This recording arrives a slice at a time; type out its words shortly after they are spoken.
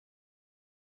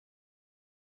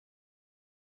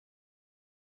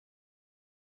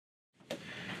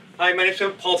Hi, my name's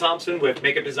Paul Thompson with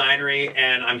Makeup Designory,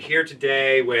 and I'm here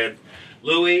today with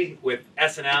Louie with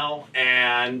SNL,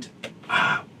 and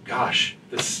gosh,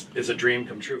 this is a dream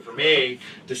come true for me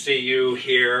to see you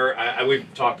here.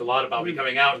 We've talked a lot about me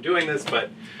coming out and doing this, but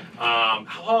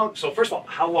how long? So first of all,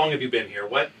 how long have you been here?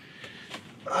 What?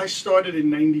 I started in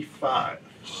 '95,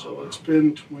 so it's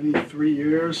been 23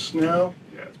 years now.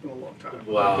 Yeah, it's been a long time.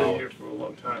 Wow. I've been here for a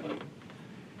long time,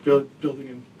 building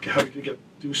and having to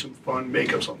do some fun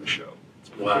makeups on the show. It's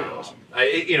been pretty awesome.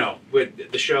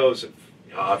 With the shows,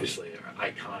 obviously are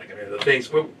iconic. I mean, the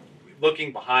things we're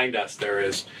looking behind us, there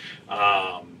is,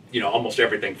 almost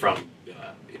everything from,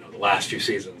 the last few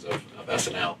seasons of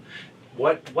SNL.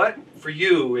 What for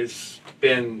you has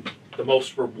been the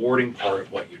most rewarding part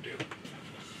of what you do?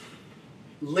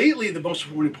 Lately, the most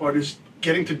rewarding part is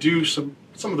getting to do some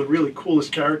of the really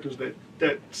coolest characters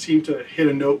that seem to hit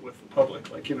a note with the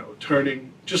public. Like,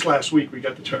 turning, just last week we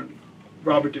got to turn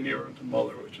Robert De Niro into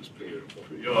Mueller, which was pretty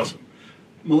awesome.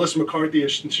 Melissa McCarthy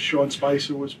as Sean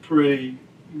Spicer was pretty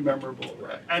memorable.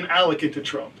 Right. And Alec into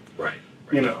Trump. Right.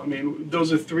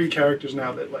 Those are three characters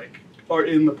now that are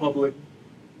in the public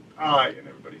eye and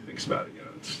everybody thinks about it.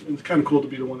 It's kind of cool to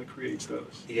be the one that creates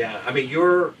those. Yeah,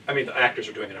 the actors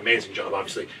are doing an amazing job,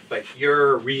 obviously, but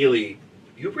you really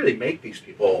make these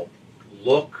people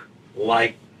look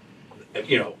like,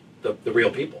 the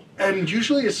real people. And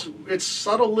usually it's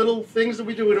subtle little things that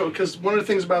we do, because one of the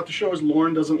things about the show is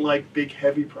Lauren doesn't like big,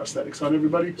 heavy prosthetics on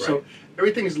everybody. Right. So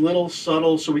everything's little,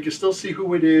 subtle, so we can still see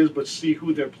who it is, but see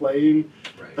who they're playing.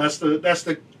 Right. That's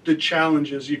the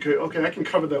challenge is I can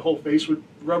cover their whole face with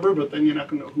rubber, but then you're not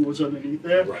going to know who was underneath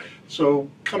there. Right. So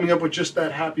coming up with just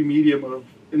that happy medium of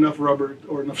enough rubber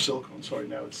or enough silicone. Sorry,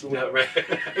 now it's silicone. Yeah,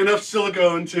 right. Enough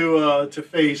silicone to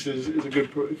face is a good.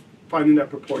 Finding that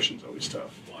proportion is always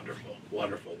tough.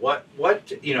 Wonderful. What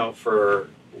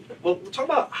we'll talk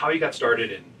about how you got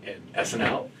started in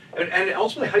SNL and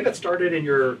ultimately how you got started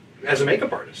as a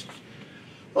makeup artist.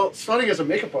 Well, starting as a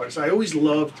makeup artist, I always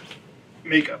loved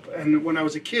makeup, and when I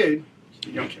was a kid, a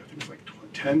young kid, I think it was like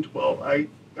 10, 12, I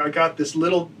got this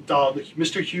little doll, the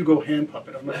Mr. Hugo hand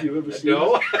puppet. I don't know if you've ever seen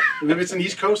it. Maybe it's an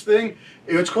East Coast thing.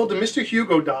 It's called the Mr.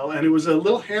 Hugo doll, and it was a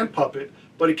little hand puppet,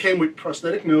 but it came with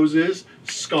prosthetic noses,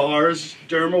 scars,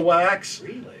 derma wax,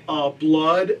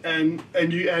 blood, and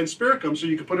spirit gum, so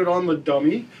you could put it on the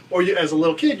dummy, or as a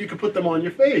little kid, you could put them on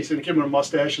your face, and it came with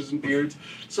mustaches and beards.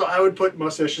 So I would put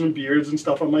mustaches and beards and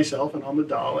stuff on myself and on the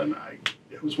doll, and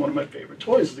it was one of my favorite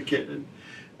toys as a kid. And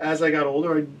as I got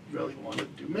older, I really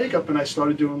wanted to do makeup, and I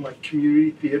started doing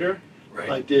community theater. Right.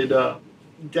 I did.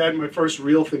 My first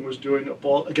real thing was doing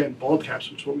bald caps,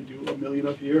 which is what we do a million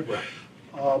of here.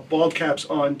 Right. Bald caps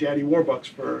on Daddy Warbucks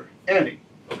for Annie.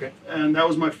 Okay. And that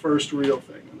was my first real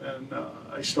thing. And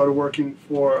I started working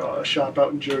for a shop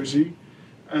out in Jersey,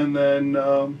 and then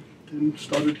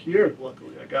started here.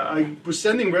 Luckily, I was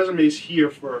sending resumes here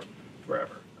for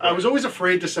forever. Right. I was always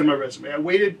afraid to send my resume. I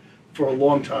waited for a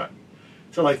long time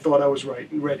till I thought I was right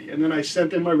and ready. And then I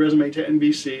sent in my resume to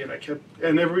NBC,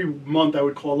 and every month I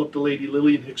would call up the lady,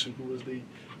 Lillian Hickson, who was the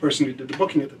person who did the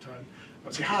booking at the time. I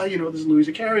would say, hi, this is Louie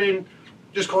Zakarian,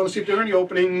 just calling to see if there are any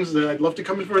openings, that I'd love to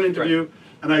come in for an interview. Right.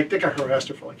 And I think I harassed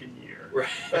her for like a year. Right.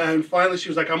 And finally she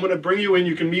was like, I'm going to bring you in,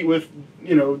 you can meet with,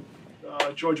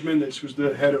 George Mendez, who's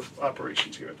the head of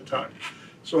operations here at the time.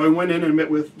 So I went in and met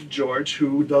with George, he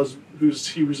was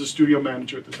a studio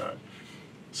manager at the time.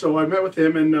 So I met with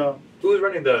him, and who was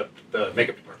running the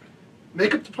makeup department?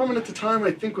 Makeup department at the time,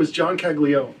 I think, was John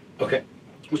Caglione. Okay.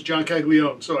 Was John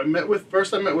Caglione. So I met with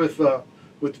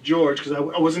George, because I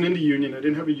wasn't in the union. I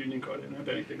didn't have a union card. I didn't have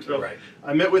anything. So right.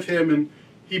 I met with him, and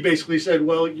he basically said,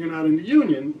 well, you're not in the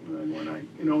union.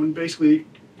 And basically,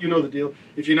 you know the deal.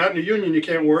 If you're not in the union, you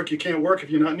can't work. You can't work if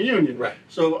you're not in the union. Right.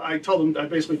 So I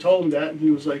basically told him that, and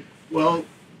he was like, well,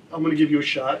 I'm going to give you a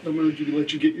shot. I'm going to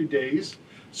let you get your days.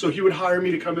 So he would hire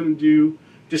me to come in and do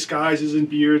disguises and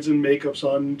beards and makeups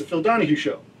on the Phil Donahue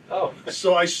show. Oh.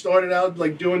 So I started out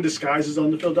doing disguises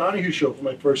on the Phil Donahue show for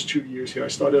my first 2 years here. I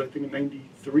started, I think, in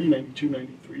 93, 92,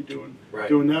 93,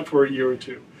 doing that for a year or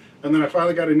two. And then I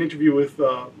finally got an interview with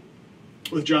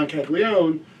John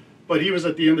Caglione, but he was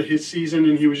at the end of his season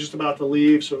and he was just about to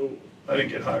leave, so I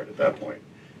didn't get hired at that point.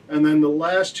 And then the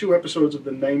last two episodes of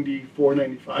the 94,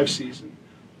 95 season,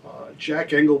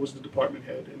 Jack Engel was the department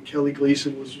head, and Kelly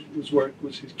Gleason was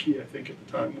his key, I think, at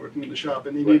the time, working in the shop,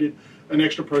 and they needed an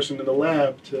extra person in the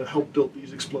lab to help build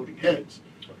these exploding heads.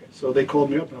 Okay. So they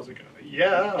called me up, and I was like,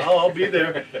 yeah, I'll be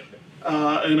there.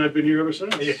 And I've been here ever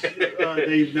since.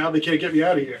 Now they can't get me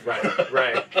out of here.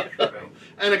 Right.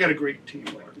 And I got a great team.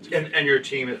 And your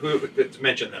team, who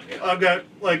mention them? Yeah. I've got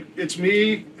it's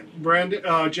me,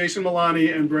 Jason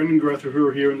Milani and Brendan Grether, who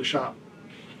are here in the shop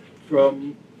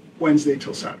from Wednesday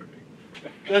till Saturday.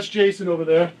 That's Jason over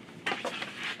there.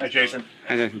 Hi, Jason.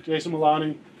 Jason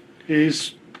Milani.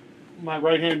 He's my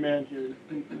right-hand man here.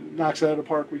 He knocks it out of the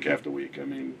park week after week. I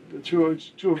mean, the two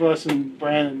of us and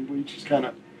Brandon, we just kind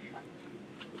of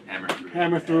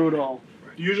hammer through it all.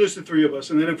 Usually it's the three of us,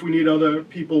 and then if we need other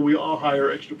people, we all hire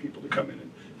extra people to come in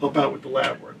and help out with the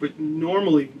lab work. But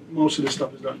normally, most of this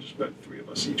stuff is done just by the three of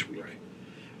us each week. Right.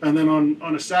 And then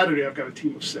on a Saturday, I've got a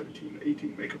team of 17,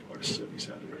 18 makeup artists every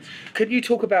Saturday. Could you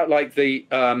talk about like the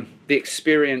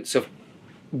experience of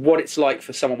what it's like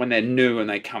for someone when they're new and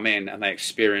they come in and they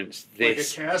experience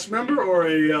this? Like a cast member or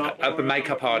a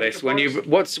makeup artist. When you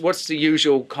what's the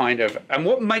usual kind of, and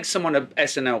what makes someone an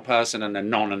SNL person and a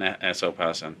non-SNL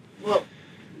person? Well,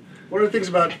 one of the things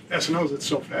about SNL is it's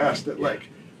so fast that like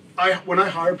when I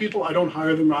hire people, I don't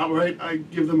hire them outright. I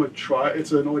give them a try.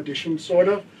 It's an audition sort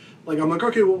of. Like I'm like,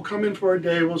 okay, we'll come in for a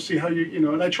day. We'll see how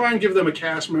you and I try and give them a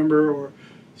cast member or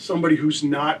somebody who's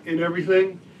not in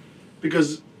everything,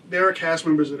 because there are cast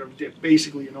members that are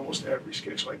basically in almost every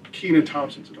sketch. Like Kenan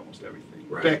Thompson's in almost everything.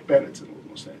 Right. Beck Bennett's in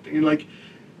almost anything. And like,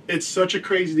 it's such a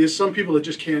crazy. There's some people that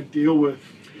just can't deal with.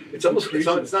 It's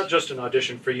not just an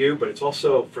audition for you, but it's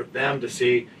also for them to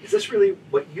see, is this really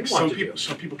what you want to do?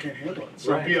 Some people can't handle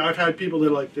it. I've had people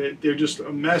that like they're just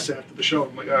a mess after the show.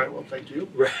 I'm like, all right, well, thank you.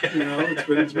 Right.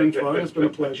 It's been fun. It's been a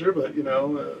pleasure, but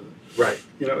right.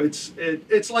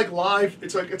 It's like live.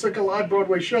 It's like a live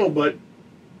Broadway show, but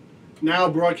now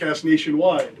broadcast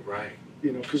nationwide. Right.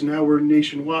 Because now we're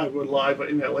nationwide. We're live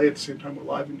in LA at the same time we're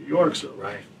live in New York. So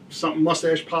something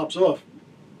mustache pops off,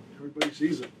 everybody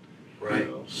sees it. Right.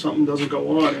 Something doesn't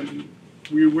go on, and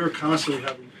we're constantly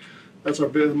having. That's my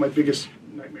biggest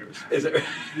nightmare. Is it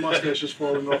mustaches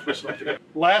falling off or something?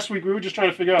 Last week we were just trying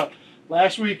to figure out.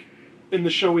 Last week in the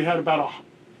show we had about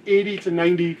 80 to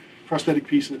 90 prosthetic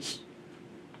pieces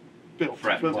built,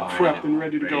 prepped and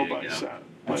ready to go by Saturday.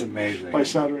 That's amazing. By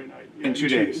Saturday night. Yeah, in 2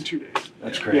 days. In 2 days.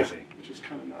 That's crazy. Yeah, which is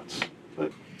kind of nuts.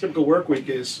 But typical work week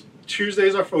is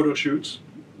Tuesdays are photo shoots,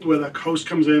 where the host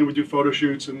comes in, we do photo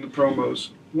shoots and the promos.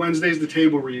 Wednesday's the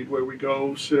table read, where we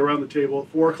go sit around the table. At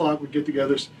 4 o'clock we get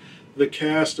together. The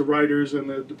cast, the writers, and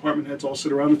the department heads all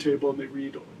sit around the table and they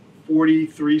read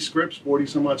 43 scripts, 40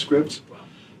 some odd scripts. Wow.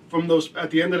 From those,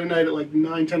 at the end of the night at like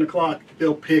 9, 10 o'clock,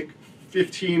 they'll pick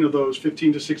 15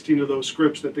 to 16 of those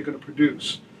scripts that they're going to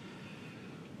produce.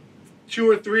 2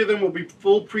 or 3 of them will be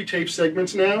full pre-taped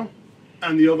segments now,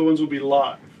 and the other ones will be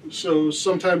live. So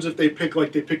sometimes if they pick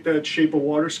that Shape of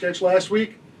Water sketch last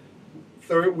week,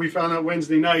 we found out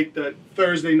Wednesday night that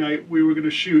Thursday night we were going to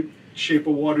shoot Shape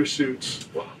of Water suits.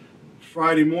 Wow.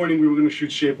 Friday morning we were going to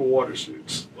shoot Shape of Water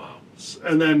suits. Wow.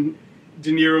 And then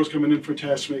De Niro's coming in for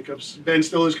test makeups. Ben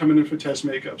Stiller's coming in for test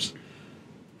makeups.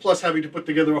 Plus having to put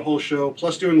together a whole show,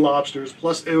 plus doing lobsters,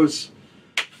 plus it was...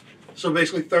 So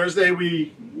basically Thursday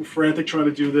we were frantic trying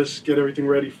to do this, get everything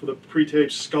ready for the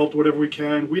pre-tapes, sculpt whatever we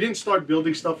can. We didn't start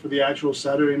building stuff for the actual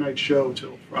Saturday night show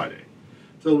until Friday.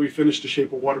 Until we finished the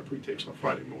Shape of Water pre-tapes on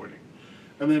Friday morning.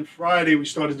 And then Friday we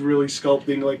started really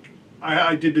sculpting. Like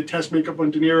I did the test makeup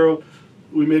on De Niro.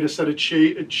 We made a set of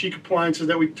cheek appliances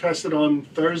that we tested on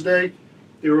Thursday.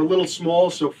 They were a little small,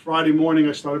 so Friday morning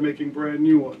I started making brand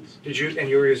new ones. Did you? And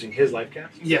you were using his life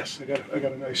cast? Yes, I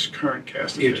got a nice current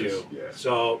cast. You do. Yeah.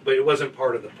 So, but it wasn't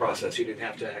part of the process. You didn't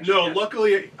have to actually. No,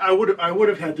 luckily I would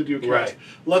have had to do cast. Right.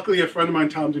 Luckily, a friend of mine,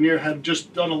 Tom De Niro, had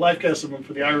just done a life cast of him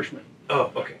for The Irishman.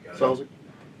 Oh, okay. Got it. So I was like,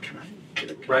 can I get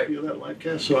a copy of that live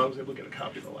cast? So I was able to get a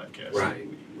copy of the live cast. Right.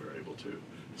 And we were able to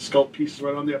sculpt pieces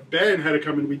right on there. Ben had to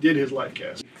come in. We did his live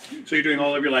cast. So you're doing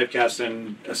all of your live casts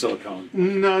in a silicone?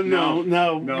 No.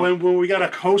 When we got a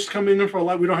host come in for a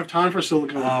live, we don't have time for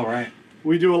silicone. Oh, right.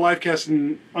 We do a live cast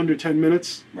in under 10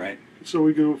 minutes. Right. So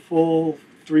we do a full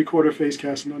 3/4 face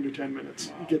cast in under 10 minutes.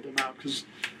 Wow. Get them out because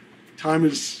time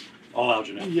is all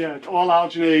alginate. Yeah, all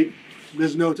alginate.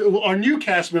 There's no our new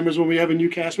cast members. When we have a new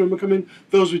cast member come in,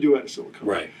 those we do out of silicone.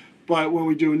 Right. But when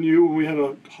we have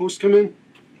a host come in,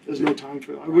 there's no time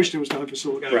for that. I wish there was time for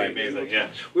silicone. Right, amazing. Yeah.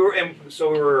 We were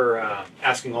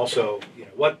asking also,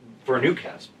 what for a new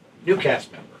cast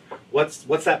member, what's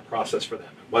that process for them?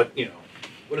 What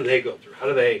do they go through? How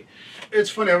do they? It's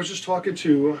funny. I was just talking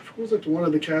to one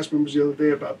of the cast members the other day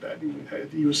about that.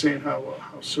 He was saying how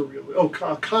surreal. Oh,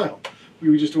 Kyle.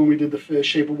 We did the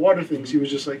Shape of Water things. He was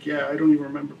just like, yeah, I don't even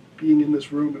remember being in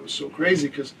this room. It was so crazy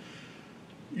because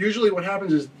usually what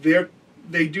happens is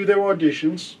they do their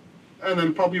auditions. And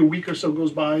then probably a week or so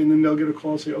goes by, and then they'll get a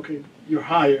call and say, okay, you're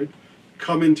hired.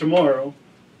 Come in tomorrow.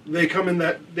 They come in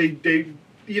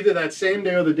either that same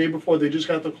day or the day before, they just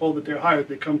got the call that they're hired.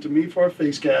 They come to me for a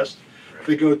face cast.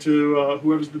 They go to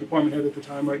whoever's the department head at the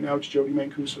time. Right now, it's Jody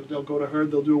Mancuso. They'll go to her.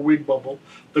 They'll do a wig bubble.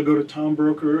 They'll go to Tom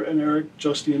Broker and Eric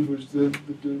Justian, who's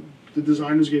the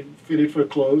designers get fitted for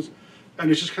clothes,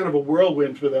 and it's just kind of a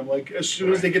whirlwind for them. Like as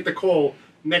soon as they get the call,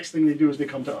 next thing they do is they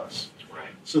come to us.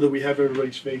 So that we have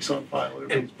everybody's face on file.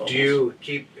 And do you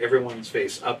keep everyone's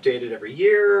face updated every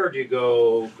year, or do you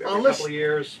go every couple of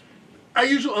years? I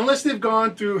usually, unless they've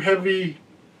gone through heavy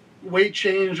weight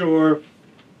change, or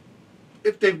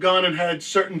if they've gone and had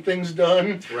certain things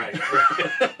done. Right.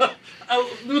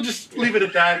 We'll just leave it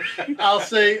at that. I'll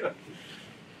say,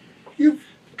 you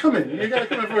come in. You got to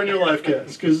come in for a new life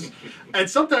cast, and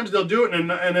sometimes they'll do it, and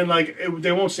then like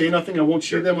they won't say nothing. I won't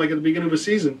see them like at the beginning of a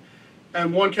season.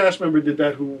 And one cast member did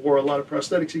that who wore a lot of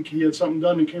prosthetics. He had something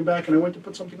done and came back, and I went to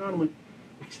put something on. I'm like,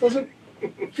 this doesn't.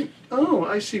 Oh,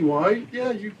 I see why.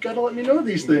 Yeah, you got to let me know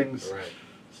these things. Right.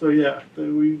 So yeah,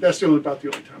 that's about the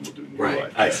only time we'll do new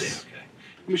life. I see. Okay.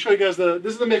 Let me show you guys this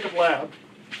is the makeup lab.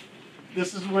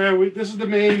 This is where this is the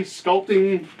main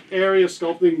sculpting area,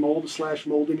 sculpting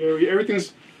molding area.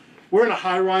 We're in a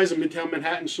high rise in Midtown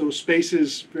Manhattan, so space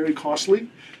is very costly.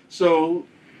 So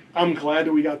I'm glad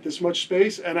that we got this much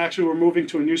space, and actually we're moving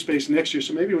to a new space next year.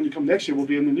 So maybe when you come next year, we'll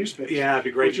be in the new space. Yeah, it'd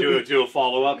be great to do a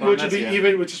follow up. Which is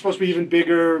supposed to be even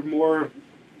bigger, more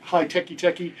high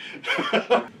techy.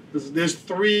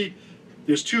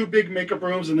 There's two big makeup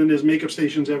rooms, and then there's makeup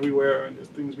stations everywhere, and there's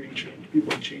things being changed.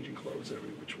 People are changing clothes every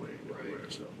which way, everywhere.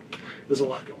 So there's a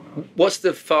lot going on. What's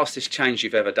the fastest change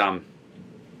you've ever done?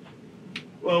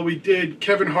 Well, we did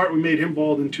Kevin Hart. We made him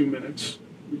bald in 2 minutes.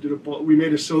 We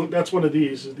made that's one of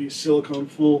these silicone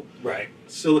full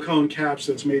silicone caps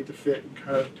that's made to fit.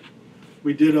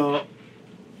 We did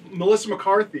Melissa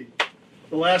McCarthy.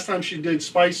 The last time she did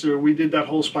Spicer, we did that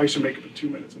whole Spicer makeup in 2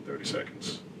 minutes and 30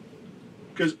 seconds.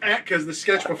 Because the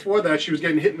sketch before that, she was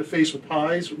getting hit in the face with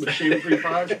shaving cream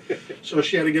pies. So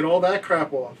she had to get all that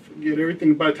crap off, get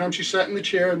everything. By the time she sat in the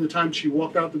chair and the time she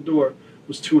walked out the door,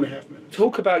 was 2.5 minutes.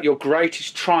 Talk about your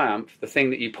greatest triumph, the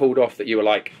thing that you pulled off that you were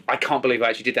like, I can't believe I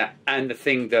actually did that, and the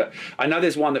thing that, I know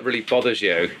there's one that really bothers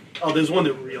you. Oh, there's one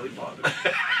that really bothers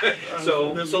me.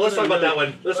 So let's talk about that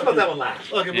one. Let's talk about that one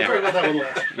last. Okay, we'll talk about that one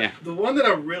last. Yeah. The one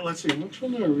that let's see, which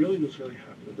one that I really was really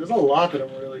happy with? There's a lot that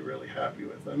I'm really, really happy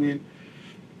with. I mean,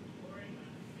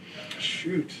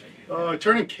 shoot.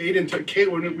 Turning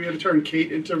when we had to turn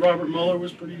Kate into Robert Mueller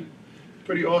was pretty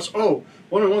awesome. Oh,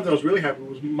 one of the ones I was really happy with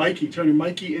was Mikey, turning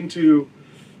Mikey into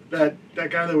that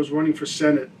guy that was running for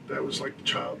Senate that was like the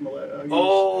child molester.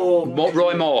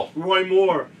 Roy Moore. Roy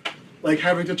Moore. Like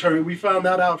having to turn, we found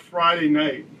that out Friday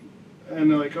night. And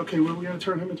they're like, okay, well, we got to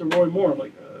turn him into Roy Moore. I'm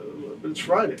like, but it's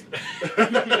Friday. And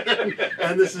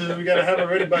we got to have it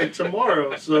ready by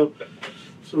tomorrow. So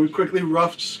we quickly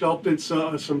sculpted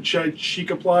some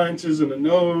cheek appliances and a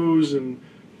nose and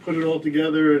put it all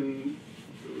together, and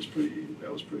that was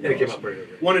pretty It came awesome. out pretty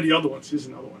good. One of the other ones, here's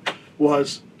another one,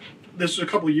 this was a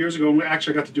couple of years ago, and we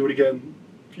actually got to do it again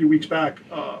a few weeks back.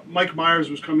 Mike Myers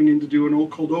was coming in to do an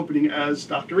cold opening as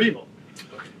Dr. Evil.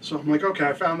 So I'm like, okay,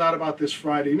 I found out about this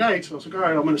Friday night, so I was like, all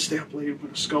right, I'm going to stay up late, I'm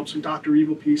going to sculpt some Dr.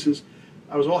 Evil pieces.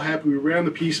 I was all happy, we ran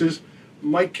the pieces.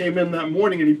 Mike came in that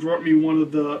morning and he brought me one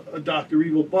of the Dr.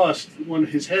 Evil bust,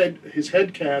 his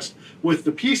head cast with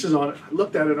the pieces on it. I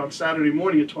looked at it on Saturday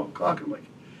morning at 12 o'clock, and I'm like,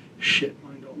 shit,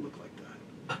 mine don't look like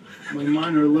that.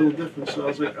 Mine are a little different, so I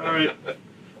was like, all right.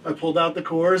 I pulled out the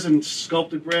cores and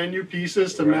sculpted brand new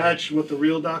pieces to match what the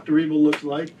real Dr. Evil looks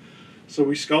like. So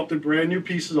we sculpted brand new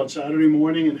pieces on Saturday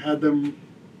morning and had them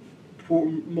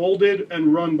molded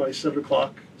and run by 7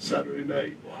 o'clock Saturday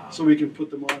night. Wow. So we can put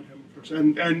them on him.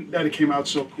 And that it came out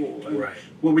so cool. And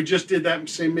when we just did that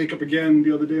same makeup again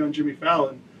the other day on Jimmy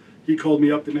Fallon, he called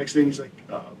me up the next day and he's like,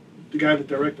 the guy that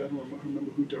directed, I don't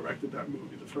remember who directed that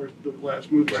movie, the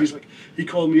last movie. He's like, Mike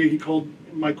called me, he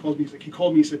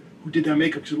said, who did that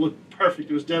makeup? Because it looked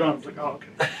perfect, it was dead on. I was like, oh,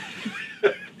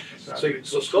 okay.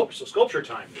 So sculpture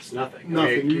time is nothing.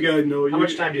 Nothing, I mean, you guys know. How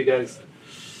much time do you guys?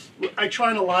 I try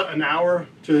and allot an hour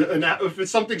if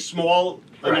it's something small,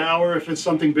 an hour. If it's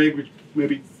something big,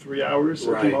 maybe 3 hours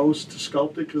at the most to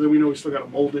sculpt it, because then we know we still got to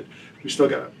mold it, we still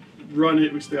got to run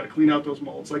it, we still got to clean out those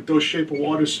molds. Like those Shape of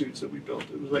Water suits that we built,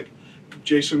 it was like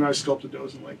Jason and I sculpted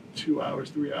those in like 2 hours,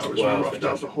 3 hours. Wow, we roughed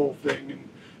out the whole thing, and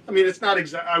I mean it's not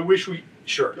exact. I wish we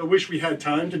had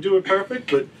time to do it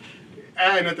perfect, but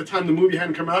and at the time the movie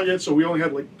hadn't come out yet, so we only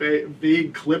had like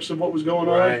vague clips of what was going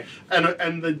on.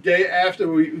 And the day after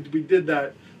we did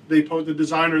that, the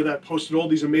designer that posted all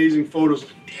these amazing photos.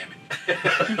 Like, damn it.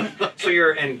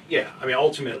 So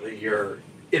ultimately you're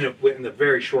in the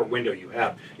very short window you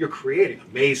have, you're creating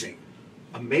amazing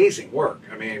work.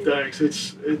 I mean, thanks.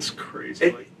 It's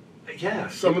crazy. Yeah.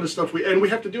 Some of the stuff we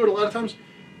have to do it a lot of times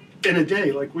in a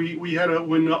day. Like we had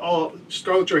when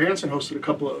Scarlett Johansson hosted a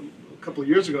couple of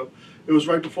years ago. It was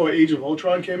right before Age of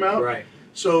Ultron came out. Right.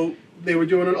 So they were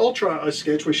doing an Ultron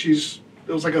sketch where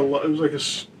it was like a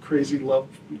crazy love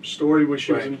story where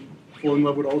she was fall in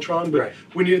love with Ultron, but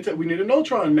we needed an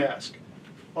Ultron mask.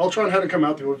 Ultron had to come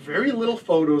out. There were very little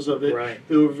photos of it. Right.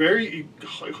 There were you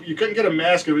couldn't get a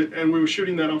mask of it, and we were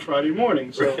shooting that on Friday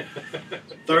morning. So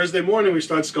Thursday morning we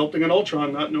started sculpting an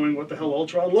Ultron, not knowing what the hell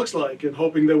Ultron looks like, and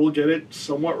hoping that we'll get it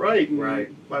somewhat right.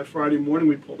 And by Friday morning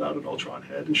we pulled out an Ultron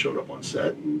head and showed up on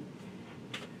set, and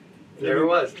there it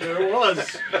was. There it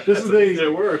was. This is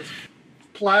it worked.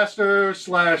 Plaster /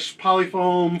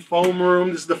 polyfoam foam room.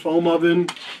 This is the foam oven.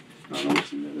 I don't know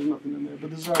what's in there. There's nothing in there, but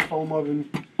this is our foam oven.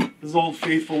 This is Old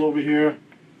Faithful over here.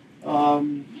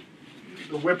 The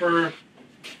whipper.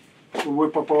 We'll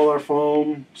whip up all our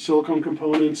foam, silicone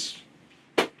components.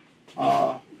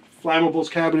 Flammables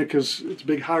cabinet because it's a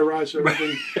big high rise, so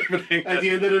everything. At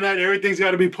the end of the night, everything's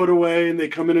got to be put away, and they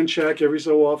come in and check every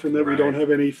so often that we don't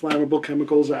have any flammable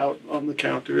chemicals out on the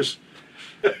counters.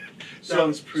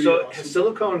 Sounds pretty awesome. Has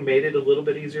silicone made it a little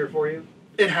bit easier for you?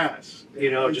 It has.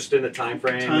 Just in the time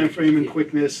frame. Time frame and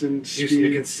quickness and speed.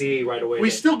 You can see right away.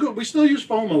 We still use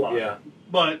foam a lot. Yeah.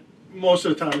 But most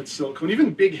of the time it's silicone.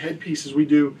 Even big headpieces we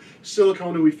do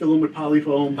silicone and we fill them with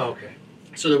polyfoam. Okay.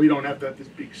 So that we don't have to have this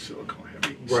big silicone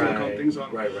silicone things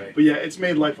on. Right. But yeah, it's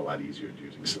made life a lot easier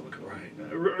using silicone. Right.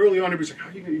 Early on, it was like, how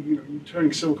are you're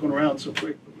turning silicone around so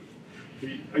quick.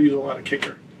 I use a lot of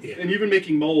kicker. Yeah. And even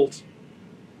making molds.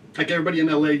 Like everybody in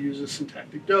LA uses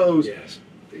syntactic doughs. Yes.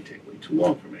 They take way too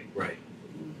long for me. Right.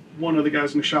 One of the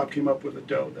guys in the shop came up with a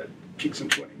dough that kicks in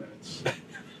 20 minutes.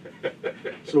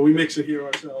 So we mix it here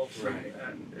ourselves. Right.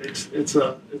 And it's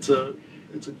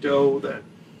a dough that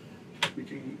we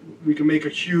can make a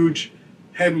huge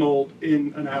head mold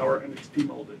in an hour and it's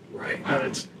demolded. Right.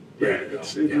 And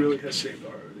it really has saved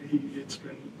it's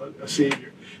been a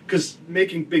savior. Because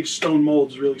making big stone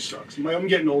molds really sucks. I'm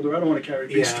getting older. I don't want to carry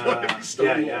big stone molds.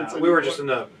 Yeah. We were just in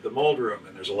the mold room,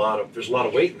 and there's a lot of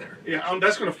weight in there. Yeah,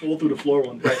 that's going to fall through the floor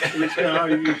one day.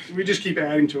 We just keep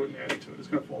adding to it and adding to it. It's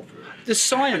going to fall through. The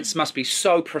science must be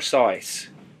so precise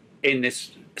in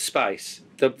this space.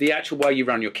 The actual way you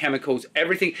run your chemicals,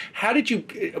 everything. How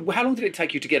long did it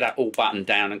take you to get that all buttoned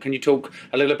down? And can you talk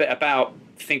a little bit about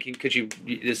thinking? That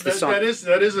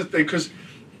is a thing because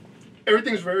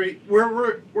everything's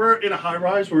we're in a high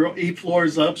rise. We're 8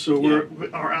 floors up, so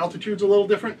our altitude's a little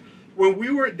different. When we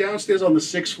were downstairs on the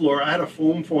 6th floor, I had a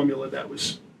foam formula that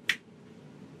was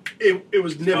it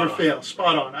was never fail,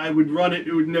 spot on. I would run it;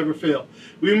 it would never fail.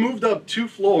 We moved up 2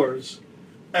 floors,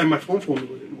 and my foam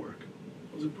formula didn't work.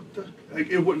 I was like, what the? Like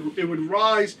it would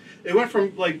rise. It went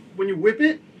from like when you whip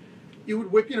it, you would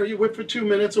whip. You whip for 2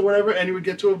 minutes or whatever, and you would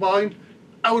get to a volume.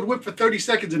 I would whip for 30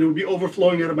 seconds, and it would be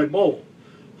overflowing out of my bowl.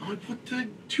 I'm like, what the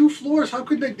 2 floors? How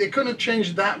could they couldn't have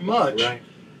changed that much? Right.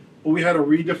 But we had to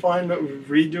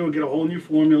redo, get a whole new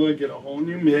formula, get a whole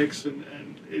new mix, and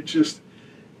it just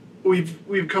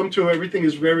we've come to everything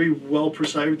is very well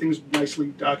precise. Everything's nicely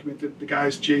documented. The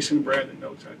guys, Jason and Brandon,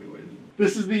 know exactly what it is.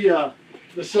 This is the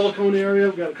silicone area.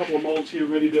 We've got a couple of molds here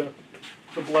ready to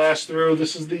blast through.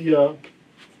 This is the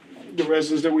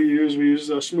resins that we use. We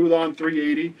use Smooth On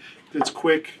 380. It's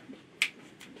quick,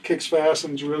 kicks fast,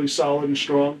 and it's really solid and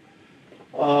strong.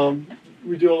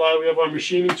 We do a lot. We have our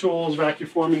machining tools, vacuum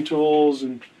forming tools,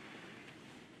 and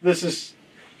this is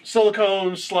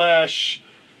silicone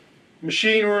 /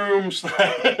 machine room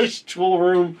 / tool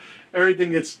room.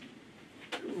 Everything gets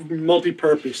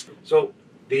multi-purpose. So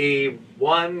the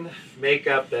one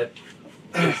makeup that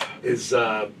is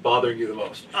bothering you the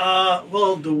most?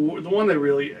 Well, the one that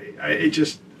really it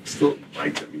just still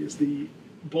bites at me is the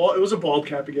bald. It was a bald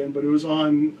cap again, but it was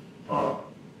on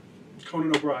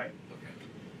Conan O'Brien. Okay.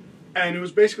 And it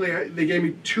was basically they gave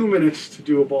me 2 minutes to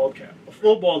do a bald cap, a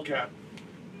full bald cap.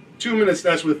 2 minutes.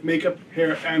 That's with makeup,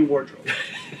 hair, and wardrobe.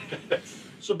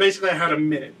 So basically, I had a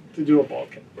minute to do a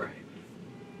bald cap. Right.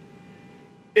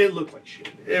 It looked like shit.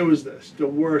 It was the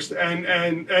worst. And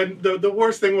the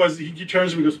worst thing was he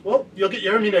turns to me and goes, well, you'll get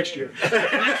your Emmy next year.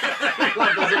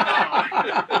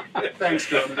 Thanks,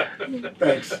 Conan.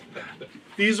 Thanks.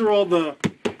 These are all the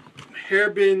hair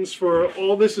bins for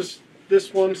all this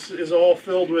one is all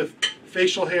filled with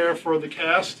facial hair for the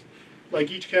cast. Like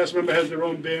each cast member has their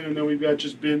own bin, and then we've got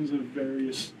just bins of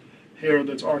various hair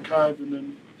that's archived, and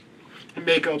then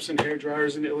makeups and hair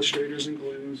dryers and illustrators and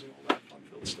glues and all that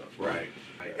fun-filled stuff. Right.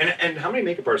 And how many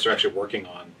makeup artists are actually working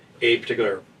on a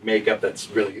particular makeup that's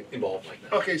really involved like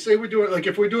that? Okay, say we're doing, like,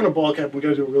 if we're doing a ball cap, we got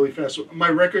to do it really fast. So my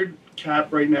record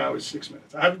cap right now is 6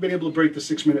 minutes. I haven't been able to break the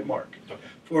 6 minute mark. Okay.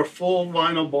 For a full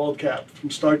vinyl bald cap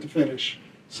from start to finish,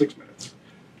 6 minutes.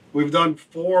 We've done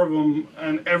 4 of them,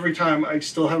 and every time I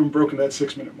still haven't broken that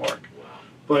 6 minute mark. Wow.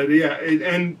 But yeah,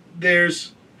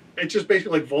 it's just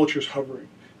basically like vultures hovering.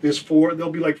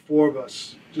 There'll be like 4 of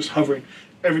us just hovering.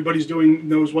 Everybody's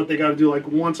knows what they got to do. Like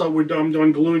once we're done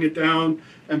gluing it down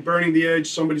and burning the edge,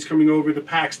 somebody's coming over to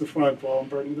pax the front while I'm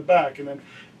burning the back. And then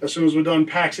as soon as we're done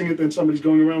paxing it, then somebody's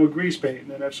going around with grease paint. And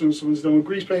then as soon as someone's done with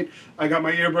grease paint, I got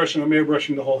my airbrush and I'm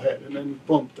airbrushing the whole head. And then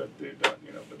boom, they're done.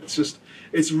 You know, but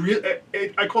it's real.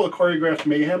 I call it choreographed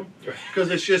mayhem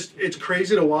because it's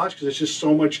crazy to watch because it's just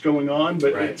so much going on.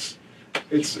 But Right.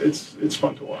 it's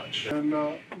fun to watch. And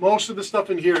most of the stuff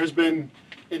in here has been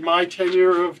in my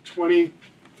tenure of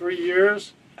 23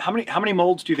 years. How many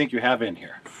molds do you think you have in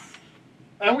here?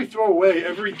 And we throw away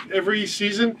every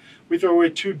season. We throw away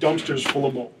 2 dumpsters full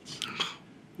of molds,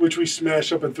 which we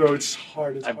smash up and throw. It's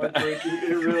hard. It's heartbreaking.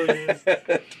 It really is.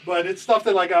 But it's stuff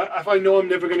that, like, if I know I'm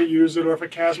never going to use it, or if a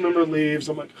cast member leaves,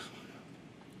 I'm like.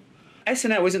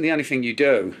 SNL isn't the only thing you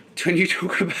do. When you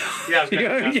talk about Yeah,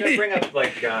 I was going to bring up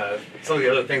like some of the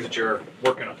other things that you're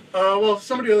working on. Well,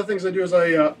 some of the other things I do is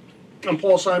I'm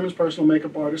Paul Simon's personal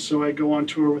makeup artist, so I go on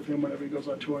tour with him whenever he goes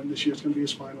on tour, and this year's going to be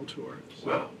his final tour. So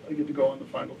Wow. I get to go on the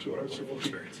final tour. What a So wonderful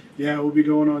experience. yeah, we'll be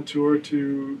going on tour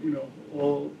to,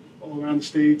 all around the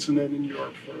States and then in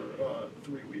Europe for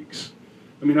 3 weeks.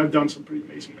 I mean, I've done some pretty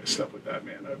amazing stuff with that,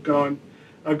 man. I've gone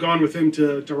with him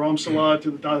to Dharamsala, to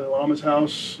the Dalai Lama's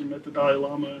house, and met the Dalai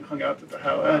Lama and hung out at the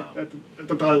house at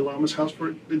the Dalai Lama's house for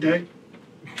a day.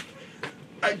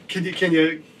 Can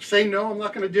you say no? I'm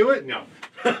not going to do it. No.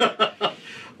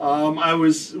 I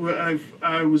was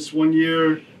 1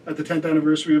 year at the 10th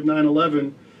anniversary of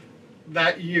 9/11.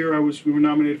 That year we were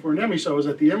nominated for an Emmy, so I was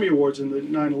at the Emmy Awards, and the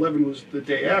 9/11 was the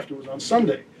day after. It was on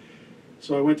Sunday.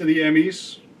 So I went to the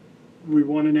Emmys. We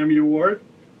won an Emmy Award.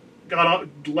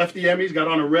 Left the Emmys, got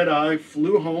on a red eye,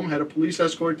 flew home, had a police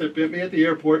escort that bit me at the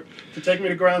airport to take me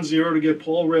to Ground Zero to get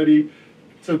Paul ready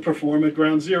to perform at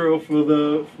Ground Zero for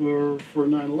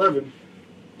 9/11,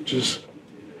 which is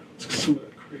some of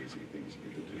the crazy things you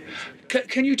get to do. It's like,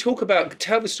 Can you tell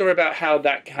the story about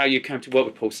how you came to work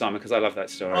with Paul Simon? Because I love that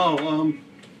story.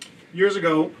 Years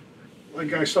ago,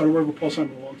 like I started working with Paul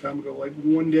Simon a long time ago. Like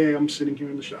one day I'm sitting here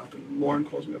in the shop and Lauren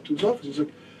calls me up to his office. He's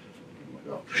like,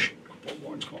 oh shit,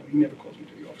 Lauren's calling. He never calls me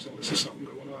to the office unless there's something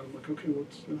going on. I'm like, okay,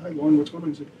 hi Lauren, what's going on?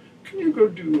 He's like, can you go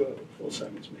do Paul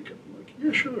Simon's makeup? I'm like,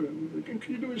 yeah, sure. And he's like, and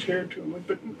can you do his hair too? I'm like,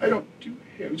 but I don't do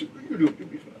hair. He's like, you do it, you'll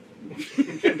be fine.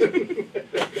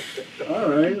 All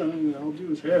right, I'll do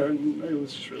his hair. And I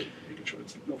was just really making sure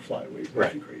it's no flyaways,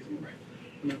 nothing crazy. Right.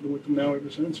 And I've been with him now ever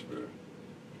since for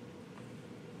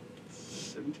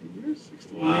 17 years,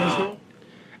 16 years now.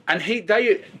 And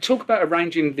they talk about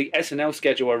arranging the SNL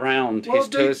schedule around his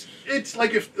tours. It's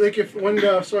like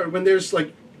when there's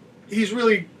like, he's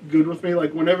really good with me.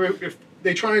 Like if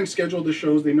they try and schedule the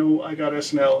shows, they know I got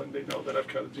SNL and they know that I've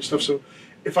got to do stuff. So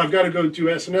if I've got to go do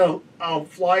SNL, I'll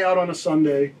fly out on a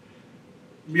Sunday,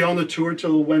 be on the tour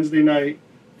till Wednesday night,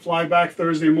 fly back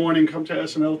Thursday morning, come to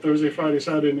SNL Thursday, Friday,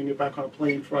 Saturday, and then get back on a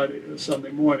plane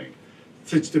Sunday morning.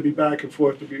 To be back and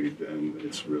forth and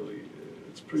it's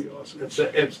pretty awesome. It's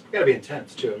got to be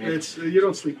intense too. I mean, you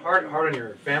don't sleep. Hard on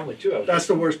your family too. That's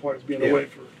the worst part is being away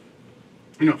for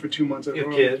 2 months. You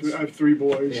have kids? I have 3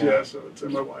 boys. Yeah, so it's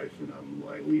and my wife, and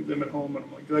I leave them at home, and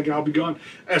I'm like I'll be gone.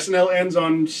 SNL ends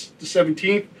on the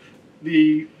 17th.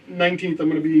 The 19th, I'm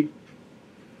going to be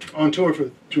on tour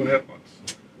for 2.5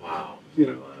 months. Wow.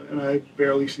 And I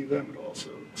barely see them at all. So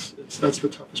that's the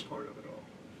toughest part of it all.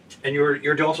 And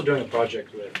you're also doing a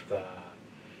project with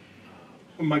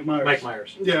Mike Myers. Mike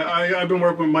Myers. Yeah, I've been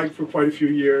working with Mike for quite a few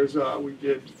years. I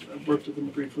worked with him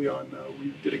briefly on,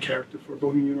 we did a character for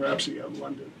Bohemian Rhapsody out in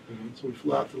London. Mm-hmm. So we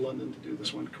flew out to London to do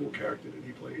this one cool character that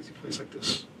he plays. He plays like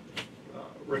this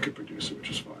record producer,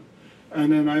 which is fun.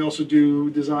 And then I also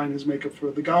design his makeup for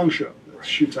The Gong Show that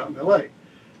shoots out in LA.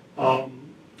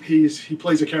 He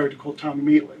plays a character called Tommy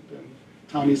Maitland, and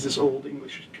Tommy's this old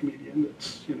English comedian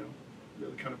that's,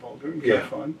 really kind of vulgar and kind of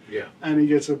fun. Yeah. And he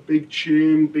gets a big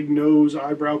chin, big nose,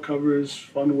 eyebrow covers,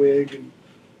 fun wig, and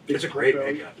it's a great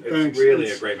makeup. It's really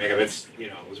a great makeup. It's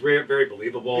it was very, very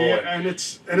believable. Yeah, and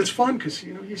it's fun because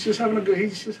he's just having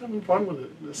fun with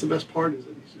it. That's the best part is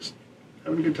that he's just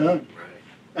having a good time. Right.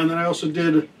 And then I also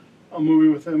did a movie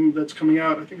with him that's coming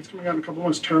out. I think it's coming out in a couple of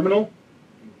months. Terminal.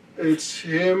 It's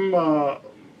him,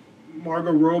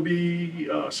 Margot Robbie,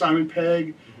 Simon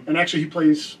Pegg, and actually he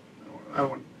plays. I don't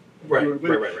want. Right.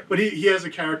 But he has a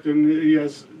character, and he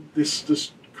has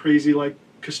this crazy like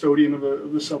custodian of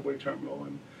the subway terminal,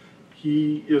 and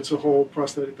it's a whole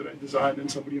prosthetic that I designed, and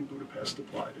somebody in Budapest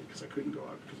applied it because I couldn't go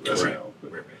out because of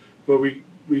SNL. But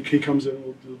he comes in and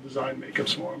we'll do design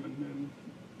makeups for him, and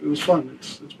it was fun.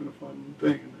 It's been a fun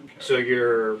thing. So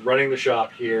you're running the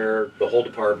shop here, the whole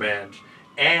department,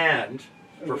 and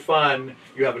for fun,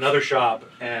 you have another shop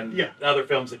and other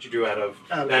films that you do out of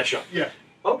that shop. Yeah.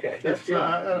 Okay. That's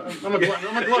I'm a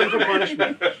glutton for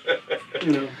punishment.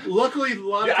 You know, luckily, a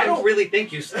lot of times, I don't really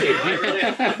think you sleep.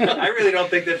 I really don't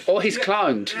think that. Or he's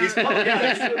cloned. He's cloned.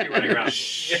 Yeah, that's what you're running around.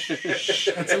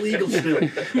 That's illegal still.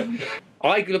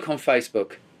 I look on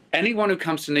Facebook. Anyone who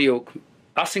comes to New York,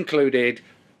 us included,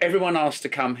 everyone asked to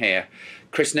come here.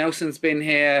 Chris Nelson's been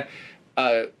here.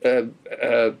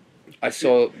 I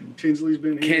saw Kinsley's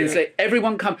been here. Kinsley.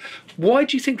 Everyone come. Why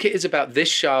do you think it is about this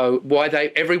show? Why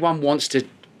everyone wants to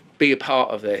be a part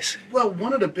of this? Well,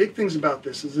 one of the big things about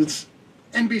this is it's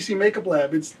NBC Makeup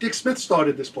Lab. It's Dick Smith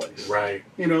started this place. Right.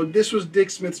 You know, this was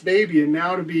Dick Smith's baby, and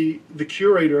now to be the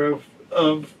curator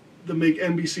of the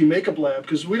NBC Makeup Lab,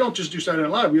 because we don't just do Saturday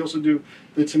Night Live. We also do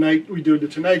the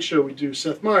Tonight Show. We do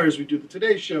Seth Meyers. We do the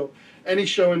Today Show. Any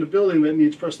show in the building that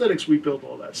needs prosthetics, we build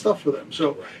all that stuff for them.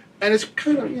 So. Right. And it's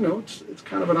kind of, you know, it's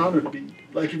kind of an honor to be,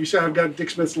 like if you say I've got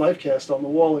Dick Smith's life cast on the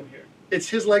wall in here. It's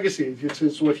his legacy.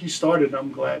 It's what he started, and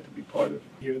I'm glad to be part of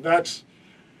here. That's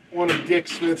one of Dick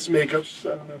Smith's makeups.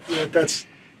 I don't know if that's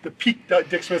the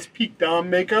Dick Smith's Peak Dom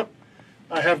makeup.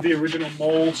 I have the original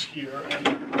molds here,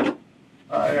 and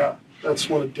that's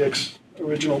one of Dick's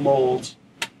original molds.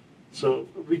 So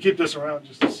we keep this around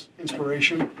just as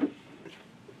inspiration.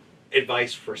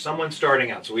 Advice for someone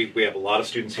starting out. So we have a lot of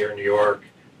students here in New York.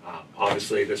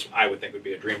 Obviously, this I would think would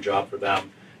be a dream job for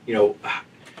them. You know,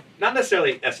 not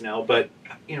necessarily SNL, but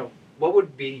you know, what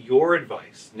would be your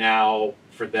advice now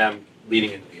for them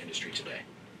leading into the industry today?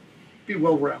 Be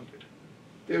well-rounded.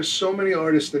 There's so many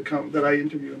artists that I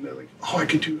interview, and they're like, "Oh, I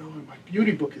could do. My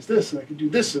beauty book is this, and I could do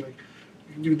this, and I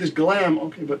can do this glam."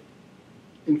 Okay, but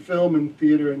in film and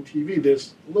theater and TV,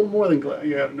 there's a little more than glam.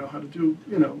 You got to know how to do,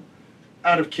 you know,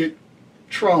 out-of-kit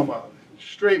trauma,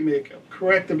 straight makeup,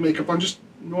 corrective makeup on just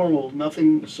normal,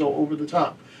 nothing so over the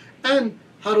top, and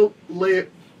how to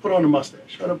put on a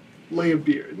mustache, how to lay a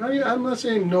beard. Now, I'm not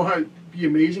saying know how to be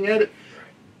amazing at it,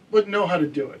 but know how to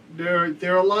do it. There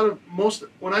are a lot of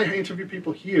when I interview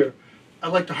people here, I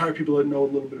like to hire people that know a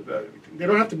little bit about everything. They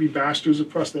don't have to be masters of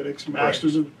prosthetics,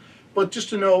 but just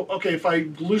to know, okay, if I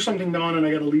glue something on and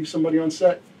I got to leave somebody on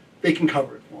set, they can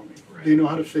cover it for me. Right. They know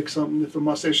how to fix something if the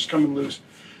mustache is coming loose.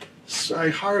 So I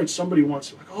hired somebody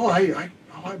once, like,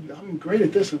 I'm great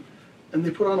at this, and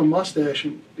they put on a mustache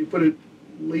and they put it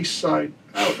lace side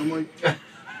out. I'm like,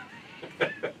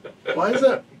 why is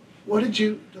that? What did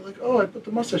you? They're like, I put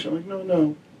the mustache. I'm like,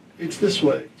 no, it's this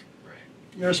way. Right.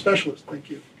 You're a specialist.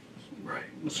 Thank you. Right.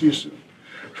 We'll see you soon.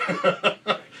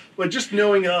 But just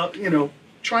knowing, you know,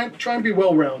 try and be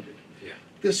well-rounded. Yeah.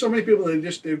 There's so many people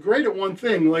that they're great at one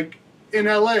thing. Like in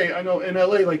LA, I know in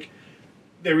LA, like.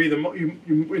 They're either you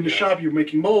in the shop, you're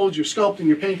making molds, you're sculpting,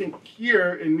 you're painting.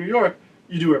 Here in New York,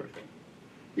 you do everything.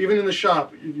 Even in the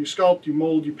shop, you sculpt, you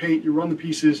mold, you paint, you run the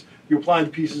pieces, you apply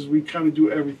the pieces. We kind of do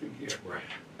everything here. Right.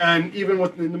 And even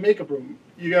within the makeup room,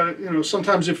 you got to, you know,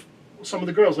 sometimes if some of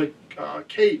the girls, like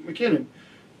Kate McKinnon,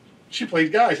 she plays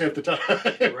guys half the time.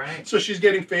 Right. So she's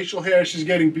getting facial hair, she's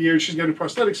getting beard, she's getting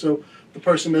prosthetics. So the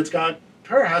person that's got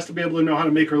her has to be able to know how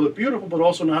to make her look beautiful, but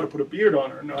also know how to put a beard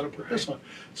on her and know how to put this on.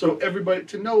 So everybody,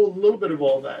 to know a little bit of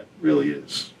all that really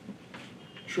is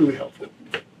truly helpful.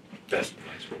 Best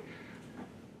advice.